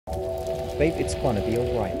Babe, it's gonna be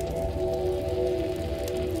alright.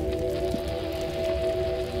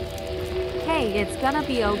 Hey, it's gonna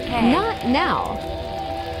be okay. Not now.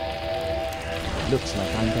 Looks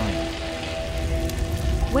like I'm dying.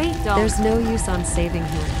 Wait, don't. There's no use on saving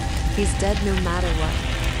him. He's dead no matter what.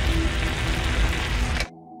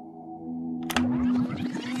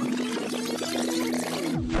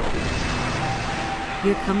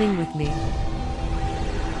 You're coming with me.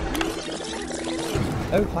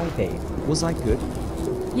 Oh, hi babe. Was I good?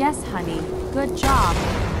 Yes, honey. Good job.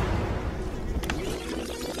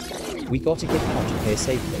 We gotta get out of here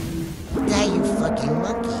safely. Die, you fucking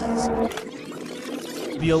monkeys.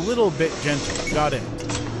 Be a little bit gentle. Got it.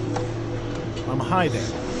 I'm high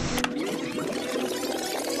there.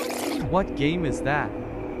 What game is that?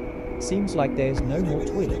 Seems like there's no more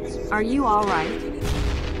toilets. Are you alright?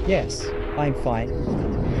 Yes, I'm fine.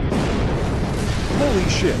 Holy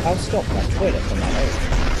shit. I'll stop that toilet from my own.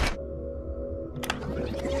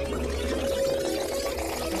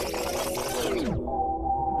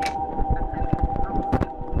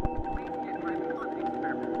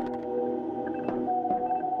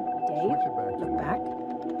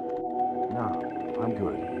 I'm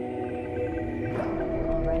good.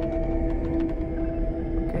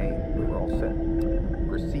 Okay, we're all set.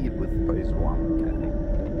 Proceed with phase 1, Kathy.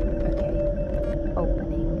 Okay.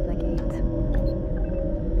 Opening the gate.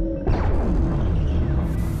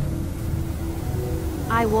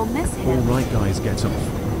 I will miss him. Alright guys, get off.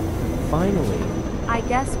 Finally. I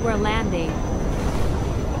guess we're landing.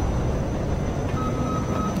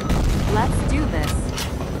 Let's do this.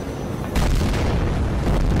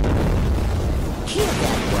 Kill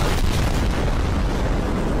that one.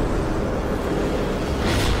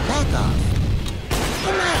 Back off.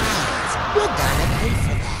 In my eyes, you're gonna pay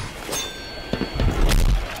for that.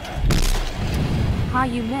 How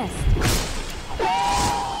you missed.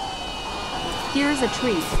 Here's a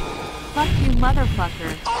treat. Fuck you,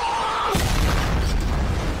 motherfucker.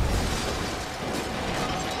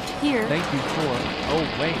 Here. Thank you for. Oh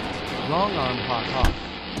wait, wrong arm, ha ha.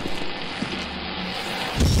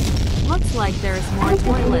 Looks like there's more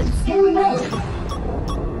toilets.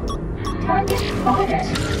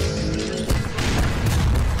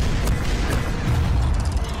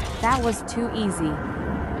 That was too easy.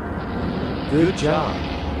 Good job.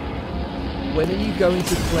 When are you going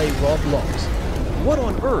to play Roblox? What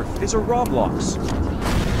on earth is a Roblox?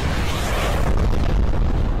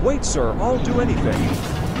 Wait, sir, I'll do anything.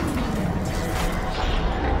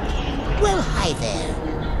 Well, hi there.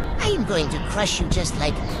 I am going to crush you just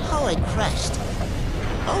like how I crushed.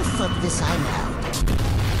 Oh, fuck this, I'm out.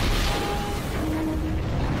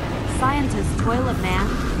 Scientist Toilet Man.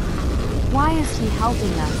 Why is he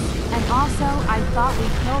helping us? And also, I thought we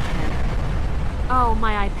killed him. Oh,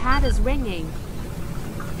 my iPad is ringing.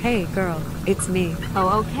 Hey girl, it's me.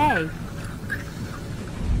 Oh, okay.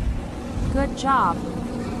 Good job.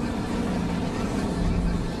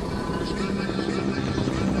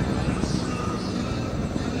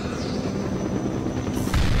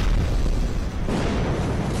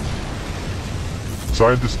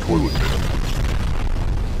 Scientist Toilet Man.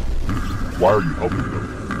 Why are you helping them?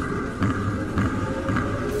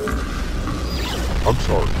 I'm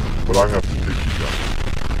sorry, but I have to take you down.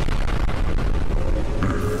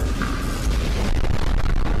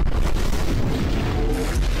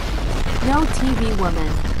 No TV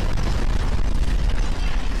woman.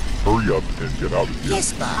 Hurry up and get out of here.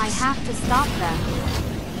 Yes, boss. I have to stop them.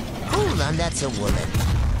 Hold on, that's a woman.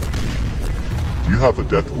 Do you have a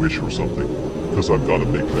death wish or something? Because I'm gonna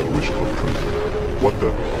make that wish come true. What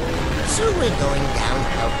the? So we're going down,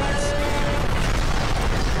 help us.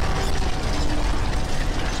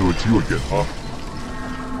 So it's you again, huh?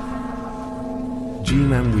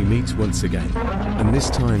 G-Man, we meet once again. And this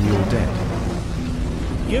time you're dead.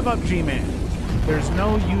 Give up, G-Man. There's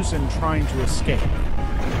no use in trying to escape.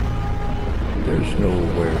 There's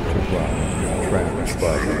nowhere to run. You're trapped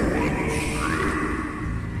by them.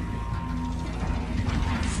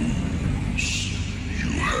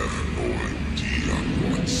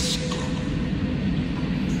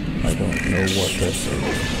 I don't know what that is,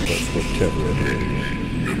 but whatever it is,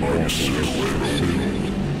 it won't succeed.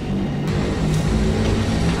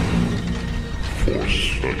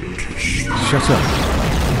 Shut up.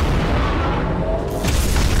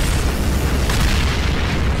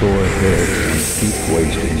 Go ahead and keep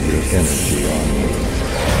wasting your energy on me.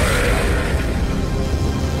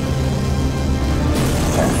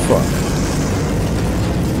 Have fun.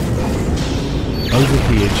 Over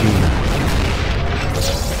here, G-Man.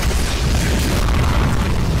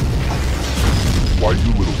 Why,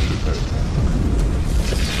 you little shithead.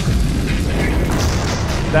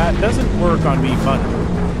 That doesn't work on me, buddy.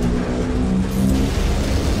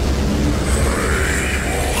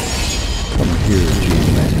 Come here,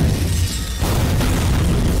 G-Man.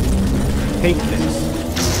 Take this.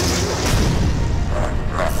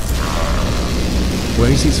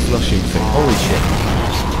 Where's his flushing thing? Holy shit.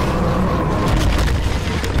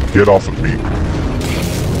 Get off of me.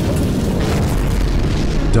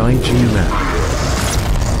 Die, G-Man.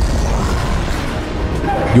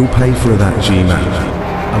 You'll pay for that, G-Man.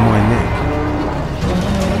 And my neck.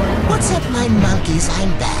 What's up, my monkeys? I'm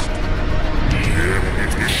back.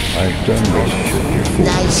 I've done this shit before.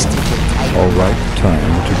 Nice to get tight. All right, time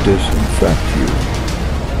to disinfect you.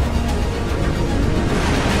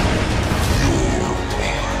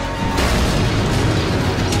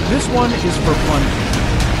 This one is for plunging.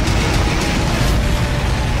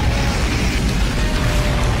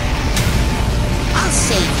 I'll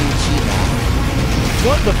save you, G-Man.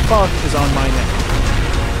 What the fuck is on my neck?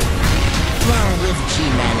 Now with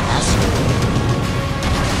G-Man hustle.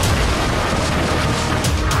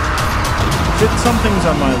 Shit, something's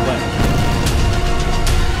on my leg.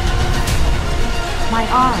 My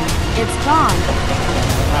arm, it's gone.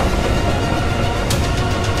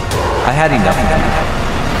 I had enough.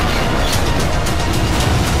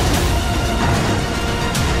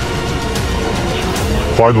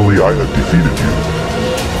 Finally, I have defeated you.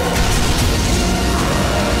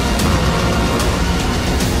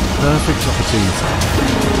 Perfect opportunity.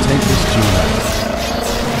 Take this G-Man.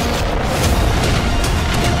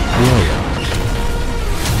 Whoa.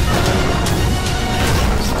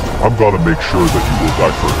 I'm gonna make sure that you will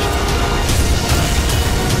die first.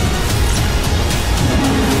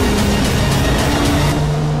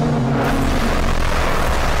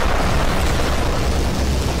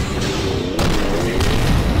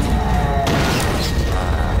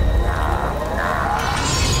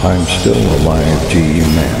 I'm still alive,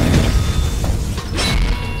 G-Man.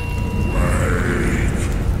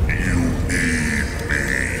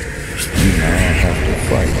 You now have to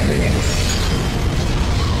fight me.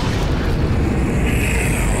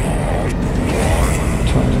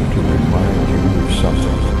 Time to remind you of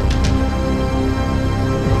something.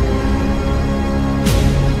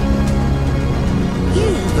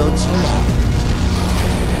 Here you go, G-Man.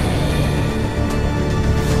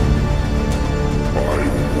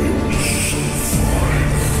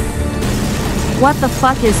 What the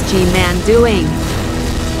fuck is G-Man doing?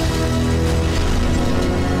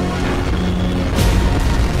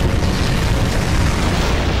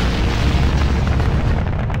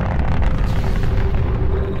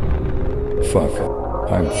 Fuck it.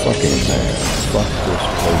 I'm fucking mad. Fuck this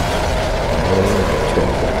place.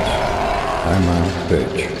 I'm out,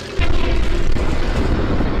 bitch.